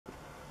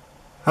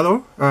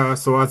Hello,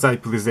 so as I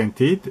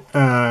presented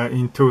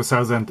in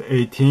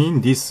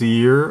 2018, this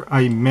year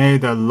I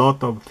made a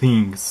lot of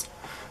things,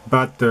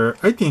 but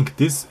I think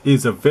this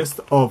is the best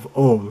of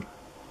all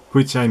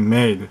which I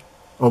made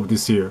of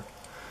this year.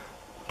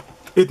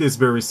 It is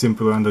very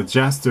simple and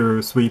just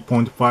a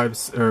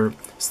 3.5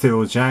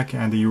 stereo jack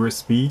and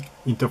USB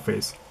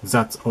interface,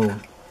 that's all.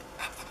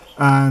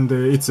 And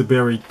it's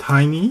very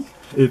tiny,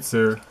 it's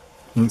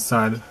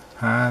inside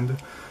hand,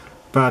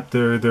 but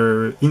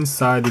the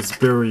inside is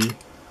very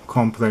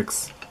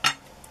complex.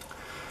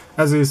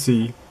 As you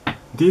see,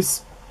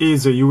 this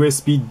is a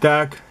USB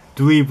DAC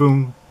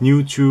driven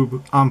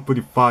Nutube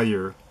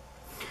amplifier.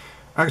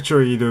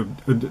 Actually,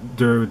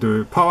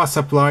 the power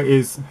supply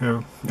is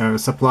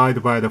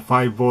supplied by the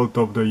 5 volt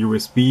of the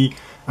USB,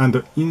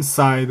 and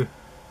inside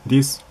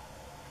this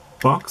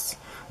box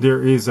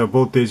there is a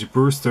voltage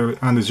booster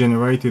and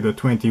generated a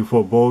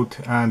 24 volt,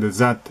 and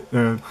that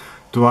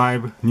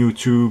drive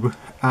Nutube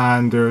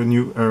and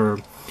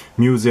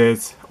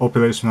Muse's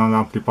operational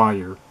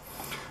amplifier.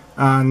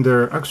 And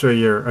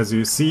actually, as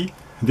you see,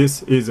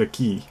 this is a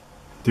key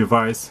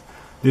device.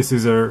 This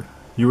is a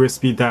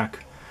USB DAC,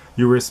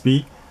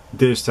 USB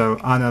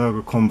digital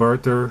analog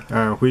converter,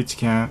 which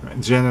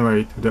can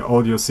generate the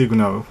audio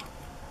signal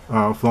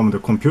from the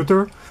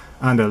computer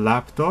and a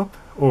laptop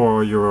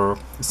or your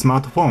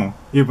smartphone.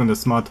 Even the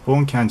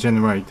smartphone can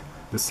generate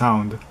the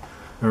sound.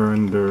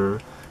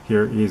 And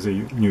here is a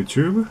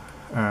Nutube,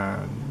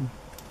 and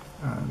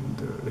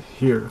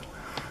here.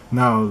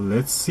 Now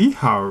let's see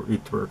how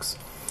it works.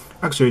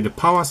 Actually, the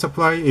power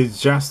supply is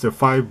just a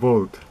 5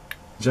 volt.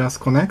 Just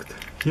connect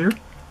here.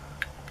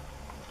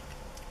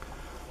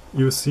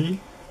 You see,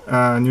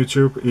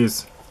 Nutube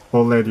is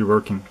already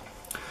working.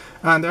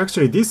 And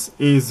actually, this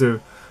is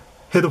a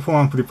headphone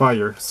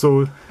amplifier.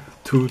 So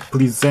to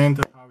present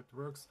how it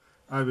works,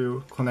 I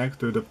will connect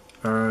to the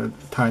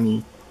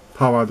tiny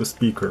powered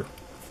speaker.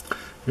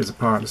 Here's a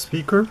powered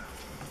speaker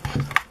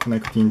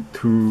connecting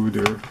to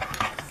the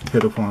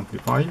headphone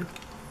amplifier.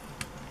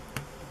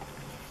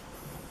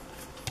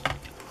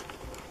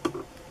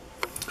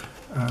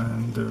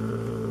 And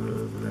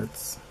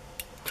let's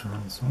turn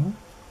on.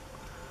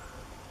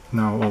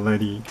 Now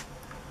already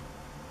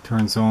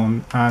turns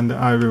on, and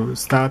I will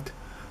start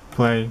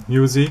play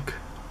music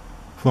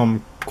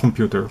from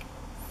computer.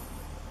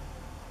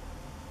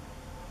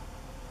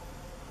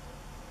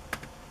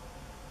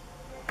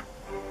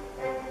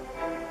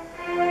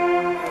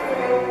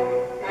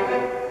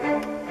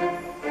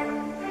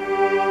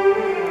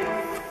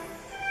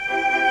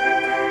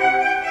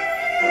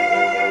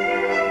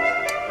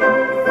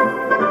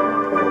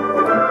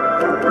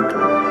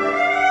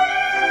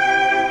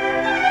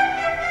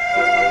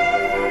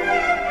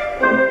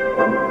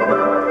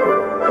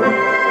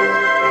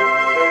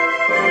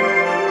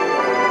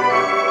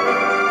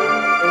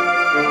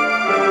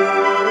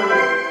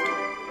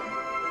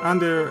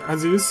 And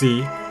as you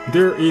see,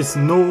 there is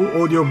no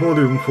audio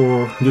volume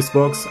for this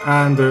box,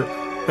 and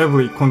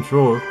every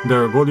control,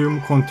 the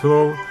volume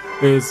control,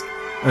 is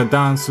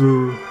done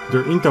through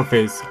the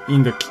interface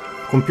in the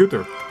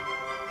computer.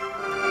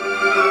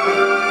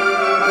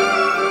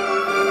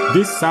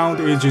 This sound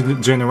is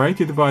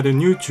generated by the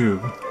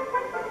Nutube.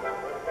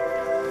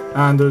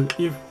 And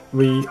if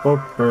we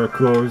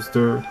close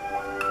the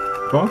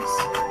box,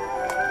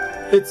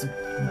 it's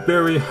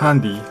very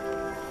handy.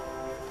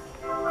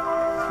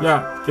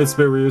 Yeah, it's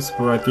very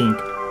useful, I think.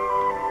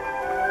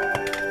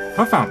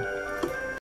 Have fun!